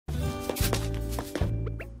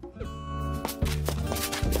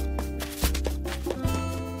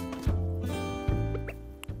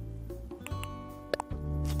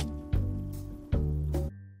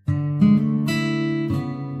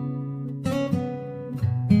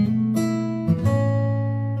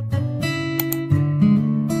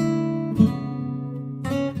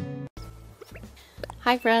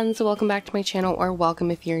Hi friends, welcome back to my channel, or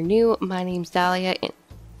welcome if you're new. My name's Dalia and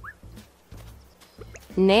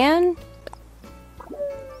Nan?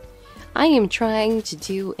 I am trying to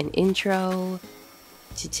do an intro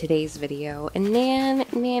to today's video, and Nan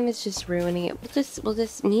is just ruining it. We'll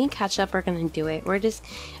just me and Ketchup are gonna do it.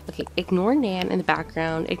 Okay, ignore Nan in the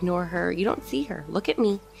background, ignore her. You don't see her. Look at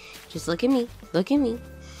me. Just look at me. Look at me.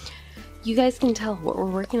 You guys can tell what we're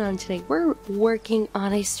working on today. We're working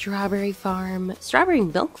on a strawberry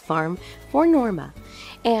milk farm for Norma.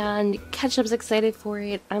 And Ketchup's excited for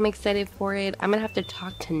it. I'm excited for it. I'm gonna have to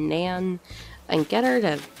talk to Nan and get her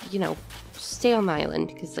to, stay on the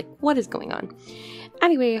island, because, what is going on?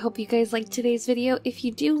 Anyway, I hope you guys liked today's video. If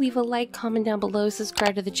you do, leave a like, comment down below,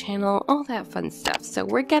 subscribe to the channel, all that fun stuff. So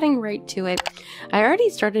we're getting right to it. I already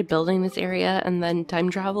started building this area and then time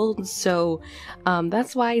traveled, so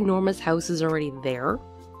that's why Norma's house is already there.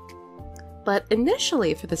 But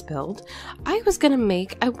initially for this build, I was gonna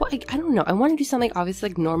make, I don't know, I want to do something obviously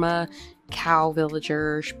like Norma, cow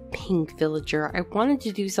villager, pink villager. I wanted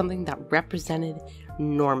to do something that represented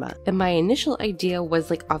Norma. And my initial idea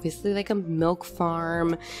was obviously a milk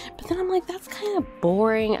farm, but then I'm like, that's kind of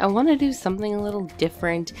boring. I want to do something a little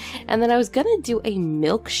different. And then I was gonna do a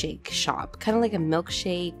milkshake shop, kind of like a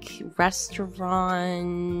milkshake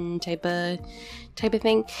restaurant type of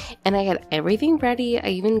thing. And I had everything ready. I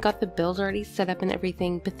even got the build already set up and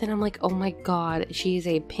everything, but then I'm like, oh my god, she's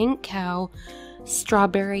a pink cow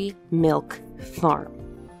strawberry milk farm.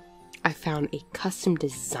 I found a custom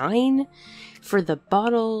design for the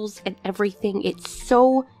bottles and everything. It's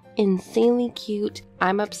so insanely cute.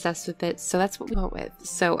 I'm obsessed with it, so that's what we went with.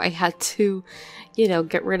 So I had to,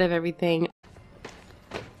 get rid of everything.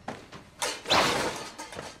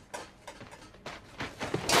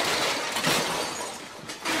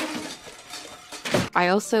 I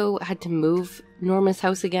also had to move Norma's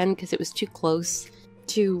house again because it was too close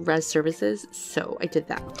to res services, so I did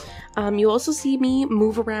that. You also see me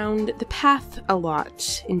move around the path a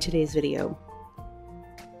lot in today's video.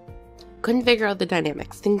 Couldn't figure out the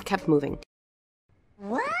dynamics. Things kept moving.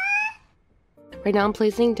 What? Right now I'm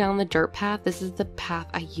placing down the dirt path. This is the path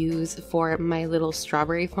I use for my little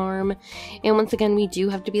strawberry farm. And once again, we do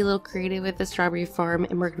have to be a little creative with the strawberry farm,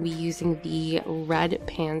 and we're going to be using the red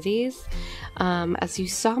pansies. As you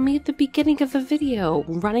saw me at the beginning of the video,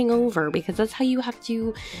 running over, because that's how you have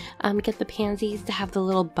to get the pansies to have the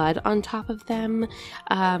little bud on top of them.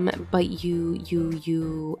 But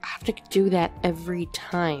you have to do that every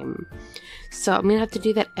time. So I'm gonna have to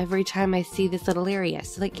do that every time I see this little area.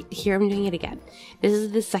 So here I'm doing it again. This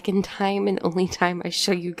is the second time and only time I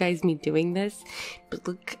show you guys me doing this. But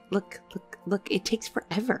look, it takes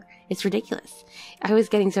forever. It's ridiculous. I was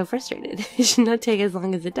getting so frustrated. It should not take as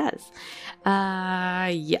long as it does.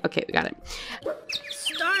 Yeah, okay, we got it.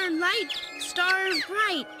 Starlight, stars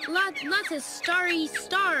bright, lots of starry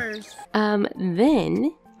stars.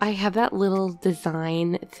 Then I have that little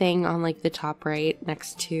design thing on the top right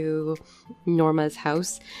next to Norma's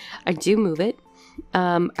house. I do move it.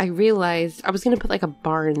 I realized I was gonna put a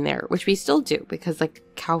barn there, which we still do because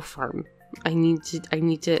cow farm. I need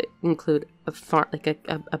to include a farm,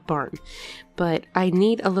 a barn, but I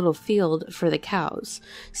need a little field for the cows.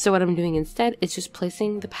 So what I'm doing instead is just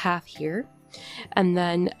placing the path here. And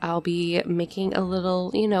then I'll be making a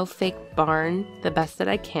little, fake barn the best that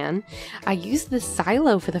I can. I used the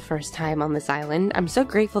silo for the first time on this island. I'm so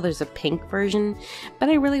grateful there's a pink version, but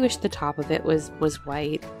I really wish the top of it was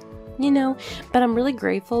white, but I'm really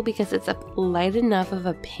grateful because it's a light enough of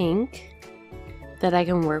a pink that I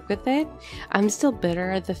can work with it. I'm still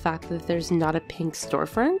bitter at the fact that there's not a pink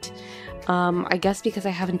storefront. I guess because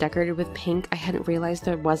I haven't decorated with pink, I hadn't realized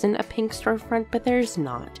there wasn't a pink storefront, but there's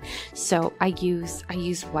not. So I use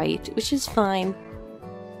white, which is fine.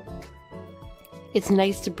 It's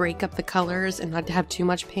nice to break up the colors and not to have too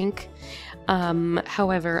much pink.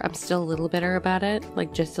 However, I'm still a little bitter about it,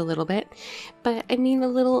 just a little bit. But I mean, a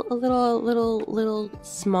little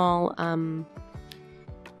small,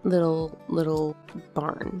 little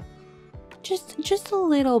barn. Just a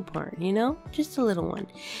little barn, just a little one.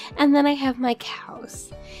 And then I have my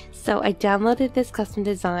cows. So I downloaded this custom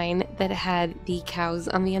design that had the cows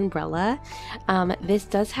on the umbrella. This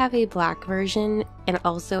does have a black version and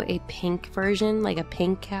also a pink version, a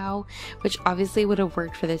pink cow, which obviously would have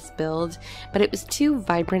worked for this build, but it was too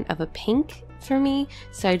vibrant of a pink for me,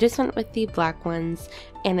 so I just went with the black ones,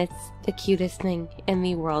 and it's the cutest thing in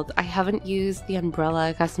the world. I haven't used the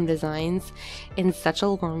umbrella custom designs in such a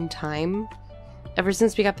long time. Ever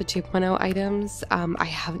since we got the 2.0 items, I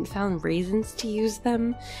haven't found reasons to use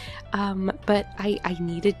them, but I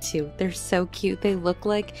needed to. They're so cute. They look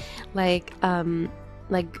like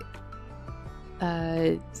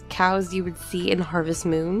cows you would see in Harvest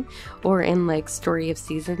Moon or in like Story of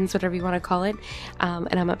Seasons, whatever you want to call it.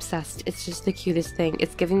 And I'm obsessed. It's just the cutest thing.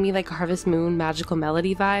 It's giving me like Harvest Moon Magical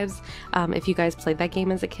Melody vibes. If you guys played that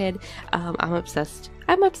game as a kid, I'm obsessed.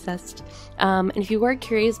 I'm obsessed. And if you are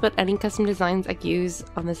curious about any custom designs I use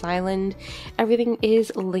on this island, everything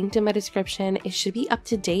is linked in my description. It should be up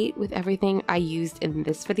to date with everything I used in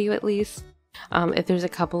this video at least. If there's a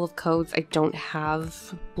couple of codes I don't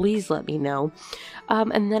have, please let me know.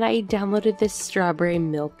 And then I downloaded this strawberry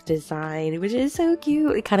milk design, which is so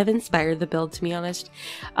cute. It kind of inspired the build, to be honest.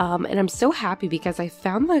 And I'm so happy because I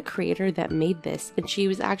found the creator that made this, and she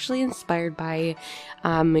was actually inspired by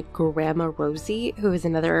Grandma Rosie, who is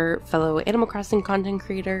another fellow Animal Crossing content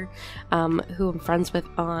creator who I'm friends with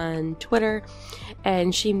on Twitter.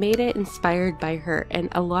 And she made it inspired by her. And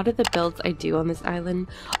a lot of the builds I do on this island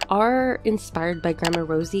are inspired by Grandma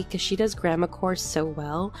Rosie because she does Grandma Core so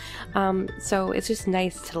well. So it's just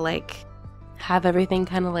nice to like have everything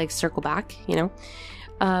kind of like circle back, you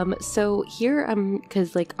know. So here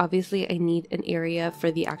because like obviously I need an area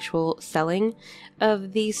for the actual selling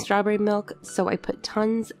of the strawberry milk, so I put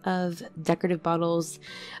tons of decorative bottles,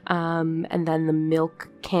 and then the milk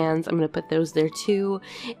cans, I'm gonna put those there too,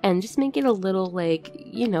 and just make it a little like,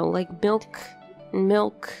 you know, like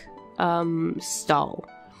milk stall.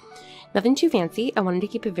 Nothing too fancy. I wanted to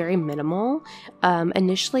keep it very minimal.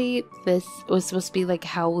 Initially, this was supposed to be like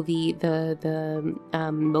how the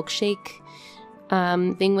milkshake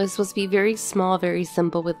thing was supposed to be very small, very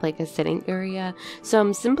simple with like a sitting area. So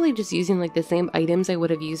I'm simply just using like the same items I would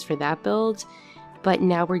have used for that build. But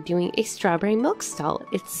now we're doing a strawberry milk stall.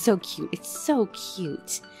 It's so cute. It's so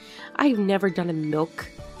cute. I've never done a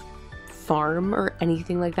milk farm or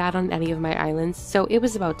anything like that on any of my islands, so it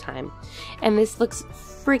was about time. And this looks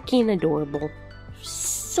freaking adorable.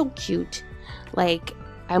 So cute. Like,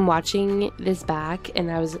 I'm watching this back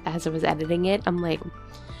and as I was editing it, I'm like,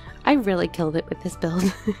 I really killed it with this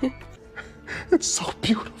build. It's so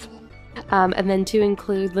beautiful. And then to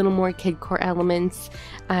include little more kid core elements,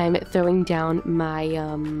 I'm throwing down my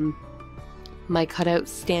my cutout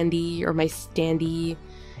standee or my standee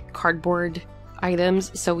cardboard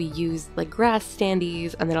items. So we use like grass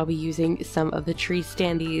standees, and then I'll be using some of the tree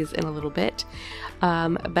standees in a little bit.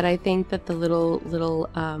 But I think that the little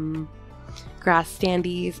grass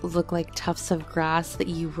standees look like tufts of grass that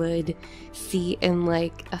you would see in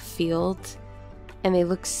like a field, and they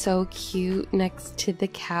look so cute next to the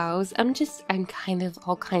cows. I'm kind of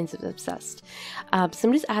all kinds of obsessed. So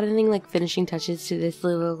I'm just adding like finishing touches to this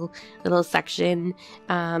little section,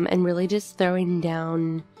 and really just throwing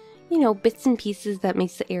down, you know, bits and pieces that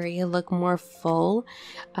makes the area look more full.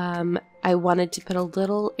 I wanted to put a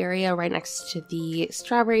little area right next to the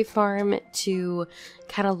strawberry farm to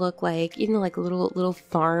kind of look like, you know, like little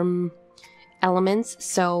farm elements.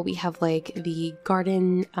 So we have like the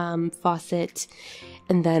garden faucet,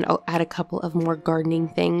 and then I'll add a couple of more gardening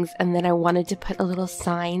things, and then I wanted to put a little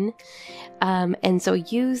sign, and so I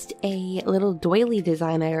used a little doily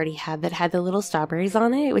design I already had that had the little strawberries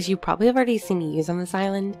on it, which you probably have already seen me use on this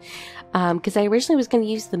island, because I originally was going to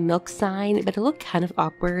use the milk sign, but it looked kind of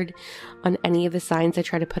awkward on any of the signs I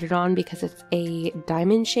try to put it on because it's a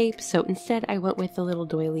diamond shape. So instead I went with the little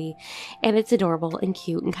doily, and it's adorable and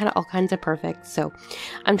cute and kind of all kinds of perfect. So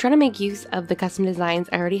I'm trying to make use of the custom designs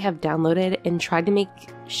I already have downloaded and tried to make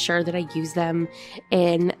sure that I use them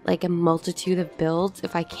in like a multitude of builds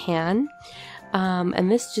if I can.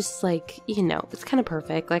 And this just like, you know, it's kind of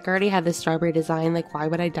perfect. Like I already had this strawberry design, like why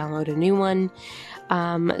would I download a new one?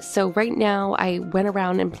 So right now I went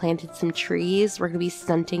around and planted some trees. We're going to be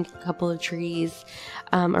stunting a couple of trees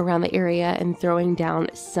around the area and throwing down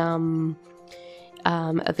some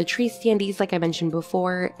of the tree standees like I mentioned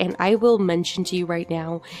before. And I will mention to you right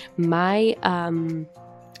now, my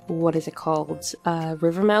what is it called?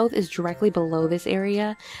 Rivermouth is directly below this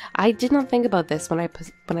area. I did not think about this when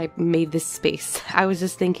I made this space. I was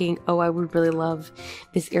just thinking, oh, I would really love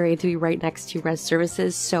this area to be right next to res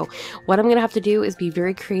services. So what I'm gonna have to do is be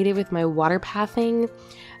very creative with my water pathing,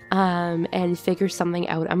 and figure something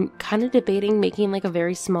out. I'm kind of debating making like a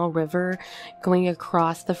very small river going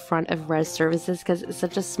across the front of res services because it's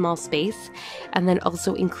such a small space, and then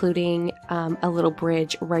also including a little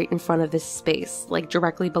bridge right in front of this space, like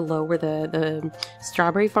directly below where the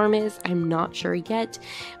strawberry farm is. I'm not sure yet,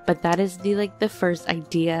 but that is the first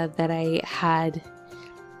idea that I had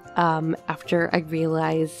after I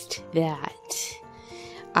realized that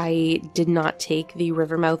I did not take the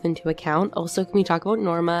river mouth into account. Also, can we talk about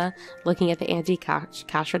Norma looking at the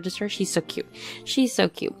anti-cash register? She's so cute. She's so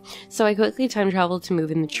cute. So I quickly time traveled to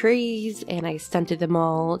move in the trees, and I stunted them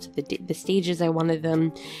all to the stages I wanted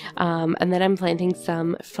them. And then I'm planting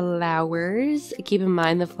some flowers. Keep in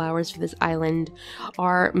mind the flowers for this island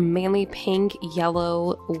are mainly pink,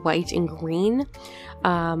 yellow, white, and green.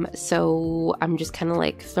 So I'm just kind of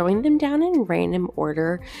like throwing them down in random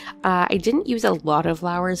order. I didn't use a lot of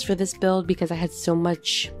flowers for this build because I had so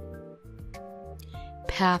much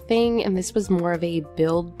pathing, and this was more of a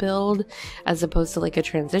build as opposed to like a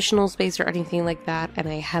transitional space or anything like that, and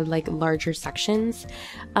I had like larger sections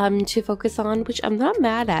to focus on, which I'm not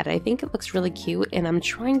mad at. I think it looks really cute, and I'm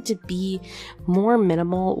trying to be more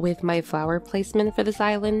minimal with my flower placement for this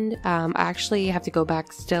island. I actually have to go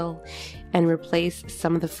back still and replace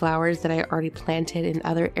some of the flowers that I already planted in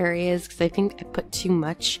other areas because I think I put too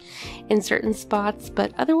much in certain spots,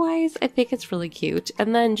 but otherwise I think it's really cute.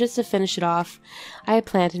 And then just to finish it off, I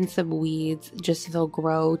planted some weeds just so they'll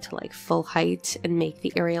grow to like full height and make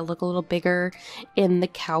the area look a little bigger in the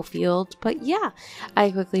cow field. But yeah,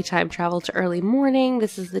 I quickly time traveled to early morning.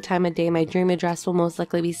 This is the time of day my dream address will most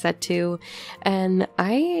likely be set to, and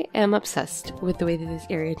I am obsessed with the way that this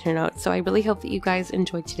area turned out. So I really hope that you guys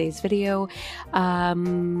enjoyed today's video.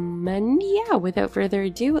 And yeah, without further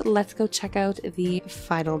ado, let's go check out the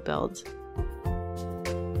final build.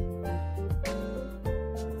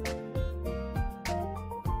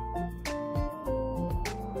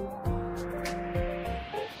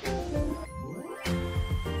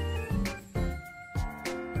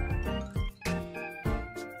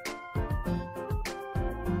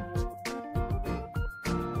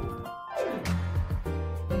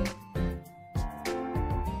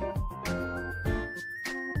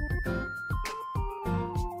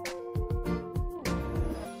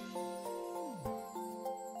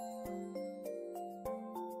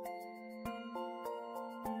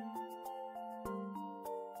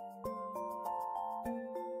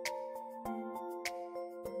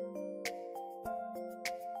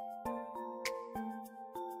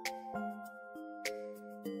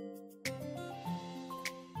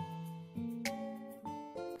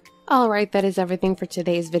 Alright, that is everything for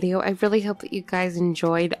today's video. I really hope that you guys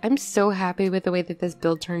enjoyed. I'm so happy with the way that this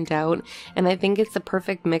build turned out, and I think it's the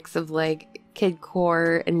perfect mix of like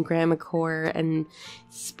kidcore and grandmacore and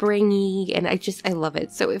springy, and I love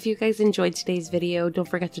it. So if you guys enjoyed today's video, don't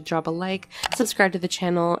forget to drop a like, subscribe to the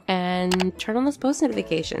channel, and turn on those post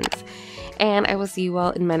notifications. And I will see you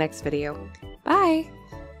all in my next video. Bye!